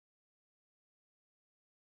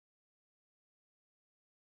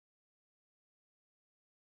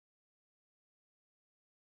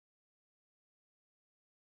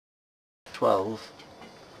12,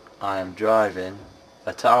 I am driving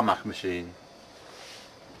a tarmac machine.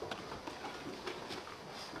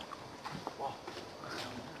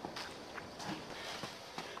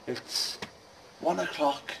 It's 1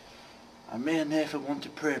 o'clock and me and Nathan want to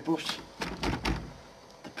pray, but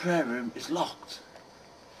the prayer room is locked.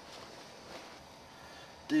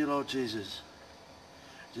 Dear Lord Jesus,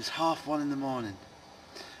 it is 1:30 in the morning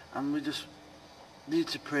and we just need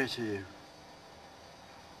to pray to you.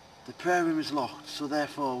 The prayer room is locked, so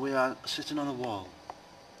therefore we are sitting on a wall.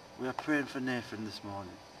 We are praying for Nathan this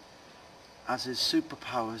morning, as his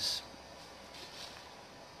superpowers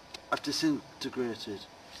have disintegrated.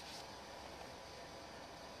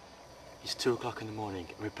 It's 2 o'clock in the morning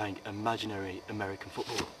and we're playing imaginary American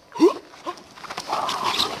football.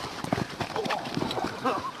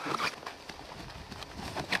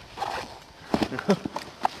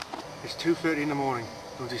 It's 2:30 in the morning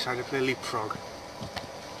and we decided to play leapfrog.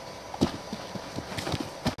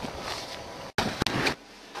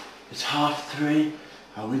 It's 3:30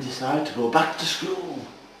 and we decide to go back to school.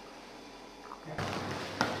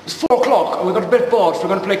 It's 4 o'clock and we've got a bit bored, so we're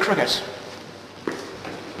going to play cricket.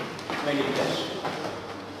 Maybe yes.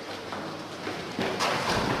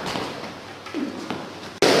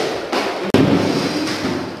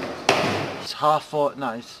 It's 4:30 at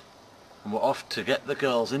night and we're off to get the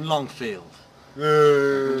girls in Longfield.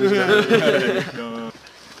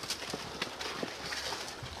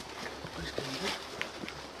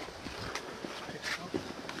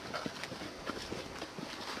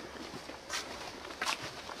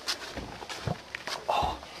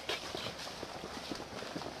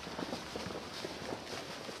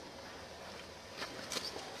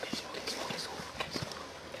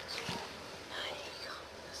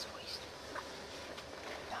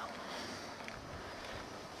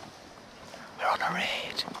 We're on a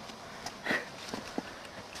raid.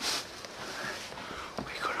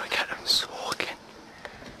 We're gonna get them smoking.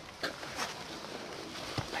 Look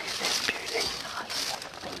at this beauty. Nice.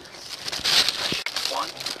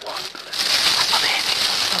 One.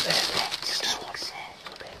 Not there. Just one.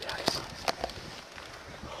 Baby eyes.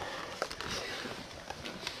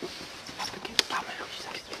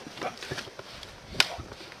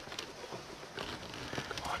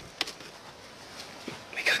 Come on.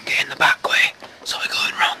 We couldn't get in the back way, so we're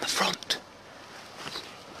going round the front.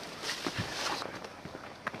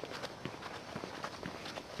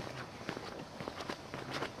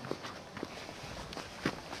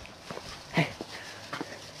 Hey.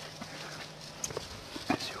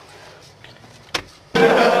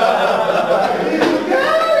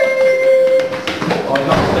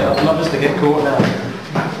 I'd love us to get caught now.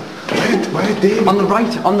 Where Dave? On the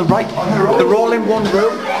right. They're all in one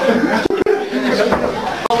room.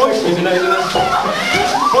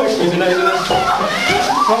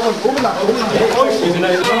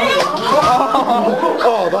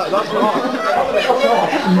 Oh, that's not.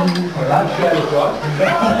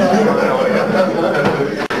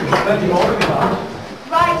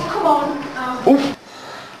 Right, come on.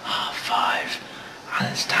 5:30 and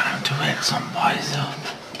it's time to wake some boys up.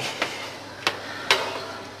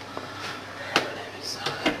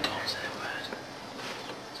 Don't say a word.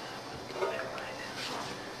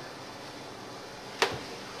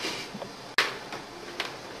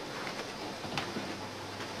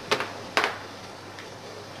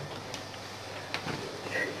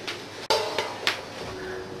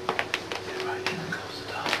 Get right in and close the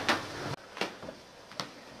door.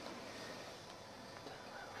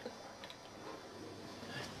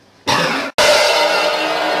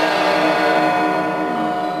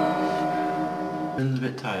 Feeling a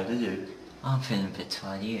bit tired, did you? I'm feeling a bit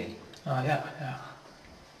tired, you? Oh, yeah.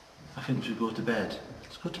 I think we should go to bed.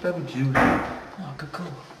 Let's go to bed with you. Oh, good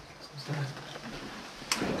call.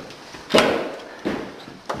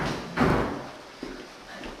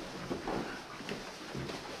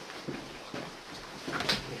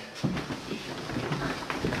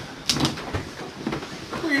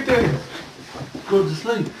 What are you doing? Go to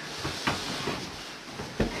sleep.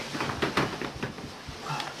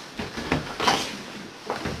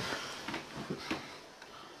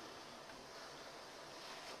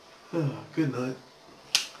 Oh, good night.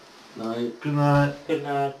 Night. Good night. Good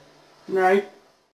night. Right.